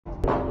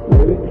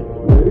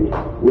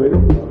Hi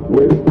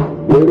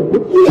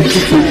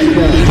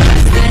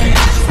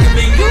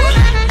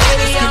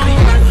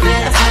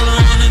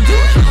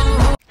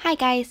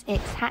guys,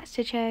 it's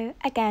Hashira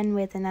again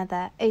with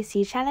another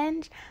OC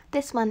challenge.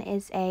 This one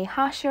is a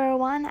Hashira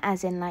one,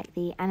 as in like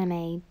the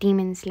anime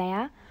Demon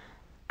Slayer.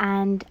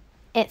 And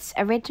it's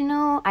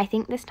original. I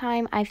think this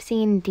time I've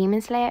seen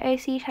Demon Slayer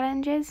OC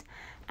challenges.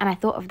 And I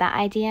thought of that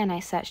idea and I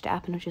searched it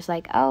up and was just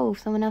like, oh,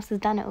 someone else has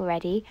done it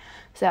already.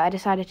 So I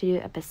decided to do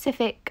a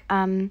Pacific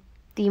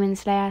Demon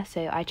Slayer,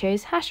 so I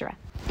chose Hashira.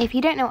 If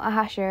you don't know what a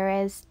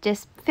Hashira is,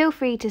 just feel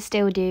free to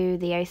still do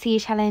the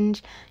OC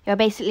challenge. You're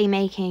basically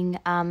making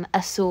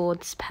a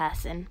swords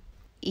person.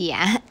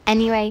 Yeah,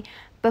 anyway,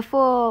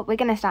 before we're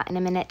going to start in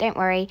a minute, don't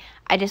worry.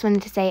 I just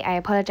wanted to say I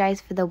apologise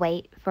for the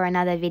wait for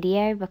another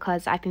video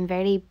because I've been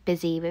very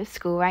busy with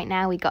school right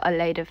now. We got a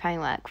load of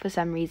homework for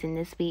some reason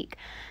this week.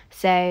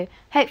 So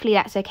hopefully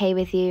that's okay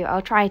with you.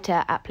 I'll try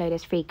to upload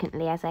as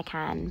frequently as I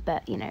can,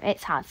 but you know,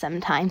 it's hard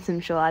sometimes. I'm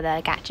sure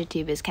other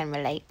GachaTubers can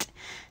relate.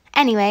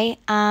 Anyway,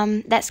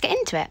 let's get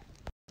into it.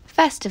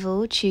 First of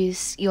all,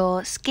 choose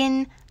your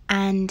skin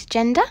and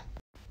gender.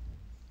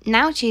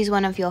 Now choose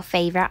one of your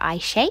favourite eye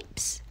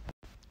shapes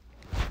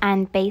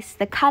and base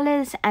the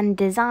colours and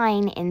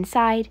design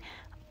inside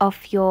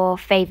of your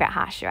favourite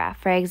Hashira.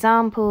 For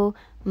example,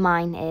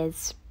 mine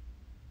is,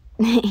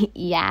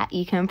 yeah,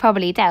 you can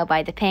probably tell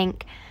by the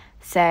pink.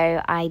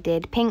 So I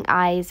did pink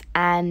eyes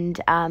and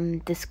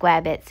the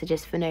square bits are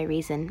just for no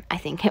reason. I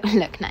think it would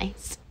look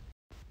nice.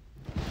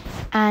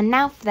 And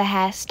now for the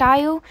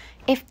hairstyle.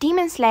 If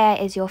Demon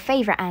Slayer is your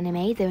favourite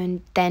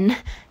anime, then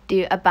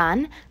do a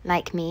bun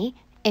like me.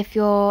 If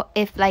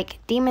like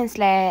Demon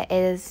Slayer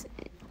is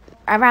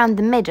around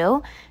the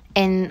middle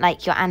in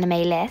like your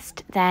anime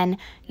list, then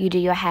you do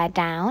your hair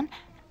down.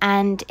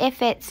 And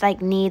if it's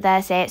like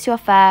neither, say it's your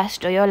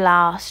first or your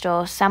last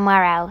or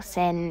somewhere else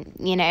in,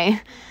 you know,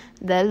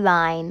 the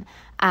line,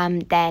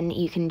 then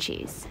you can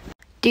choose.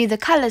 Do the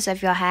colours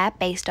of your hair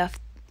based off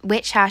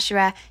which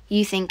Hashira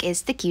you think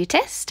is the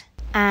cutest.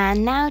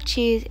 And now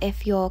choose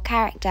if your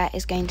character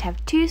is going to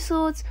have 2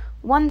 swords,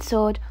 1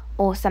 sword,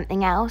 or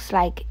something else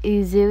like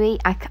Uzui.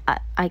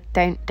 I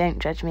don't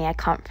judge me, I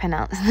can't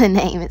pronounce the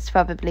name, it's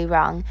probably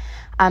wrong.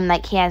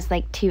 Like he has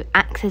like 2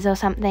 axes or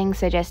something,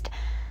 so just,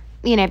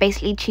 you know,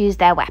 basically choose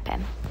their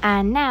weapon.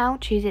 And now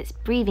choose its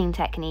breathing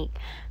technique.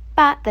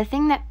 But the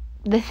thing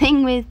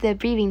with the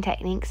breathing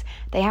techniques,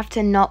 they have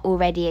to not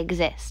already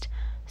exist.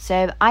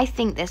 So I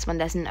think this one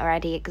doesn't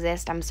already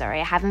exist. I'm sorry,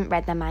 I haven't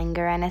read the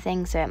manga or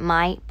anything, so it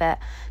might, but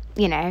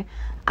you know,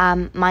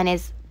 mine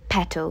is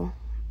petal.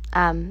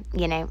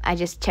 You know, I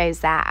just chose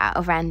that out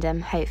of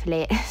random.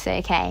 Hopefully it's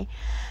okay.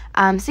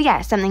 So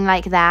yeah, something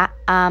like that.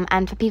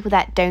 And for people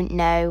that don't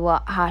know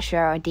what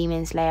Hashira or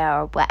Demon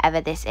Slayer or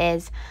whatever this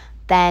is,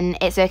 then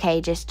it's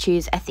okay, just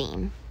choose a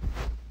theme.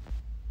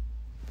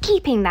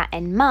 Keeping that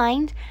in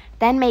mind,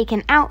 then make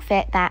an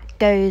outfit that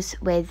goes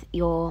with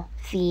your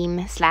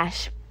theme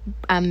slash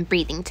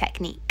breathing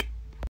technique.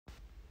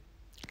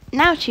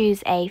 Now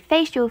choose a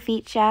facial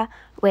feature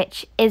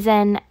which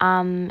isn't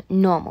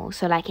normal,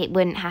 so like it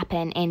wouldn't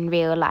happen in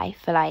real life.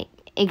 For like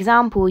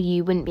example,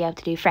 you wouldn't be able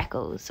to do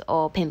freckles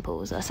or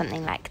pimples or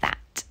something like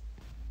that.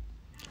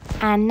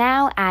 And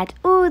now add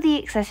all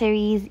the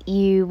accessories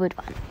you would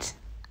want.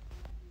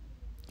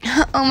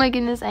 Oh my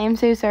goodness, I am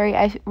so sorry,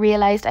 I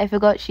realised I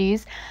forgot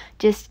shoes.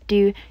 Just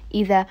do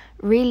either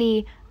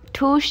really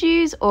tall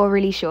shoes or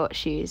really short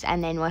shoes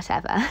and then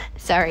whatever.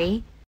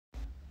 Sorry.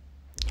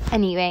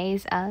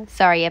 Anyways,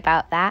 sorry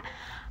about that.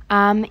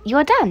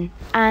 You're done,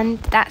 and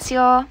that's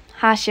your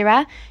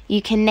Hashira.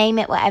 You can name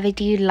it whatever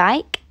you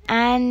like,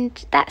 and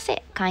that's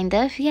it, kind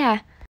of, yeah.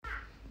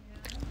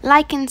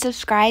 Like and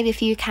subscribe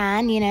if you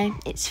can, you know,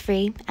 it's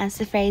free, as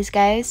the phrase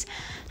goes,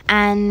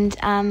 and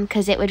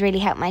because it would really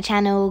help my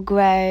channel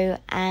grow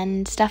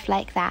and stuff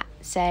like that,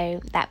 so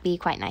that'd be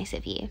quite nice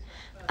of you.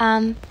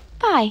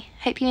 Bye,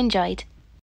 hope you enjoyed.